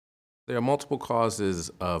There are multiple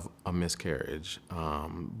causes of a miscarriage,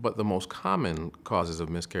 but the most common causes of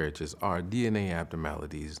miscarriages are DNA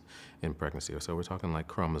abnormalities in pregnancy. So we're talking like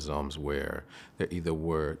chromosomes where there either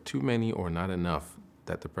were too many or not enough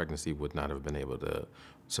that the pregnancy would not have been able to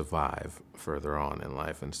survive further on in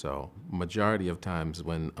life. And so majority of times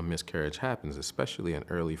when a miscarriage happens, especially an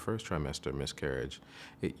early first trimester miscarriage,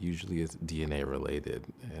 it usually is DNA related,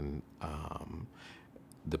 and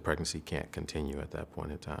the pregnancy can't continue at that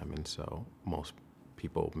point in time, and so most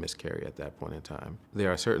people miscarry at that point in time.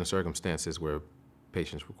 There are certain circumstances where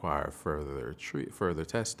patients require further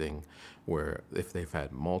testing, where if they've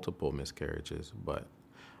had multiple miscarriages, but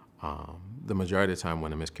the majority of the time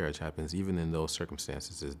when a miscarriage happens, even in those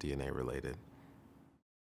circumstances, is DNA related.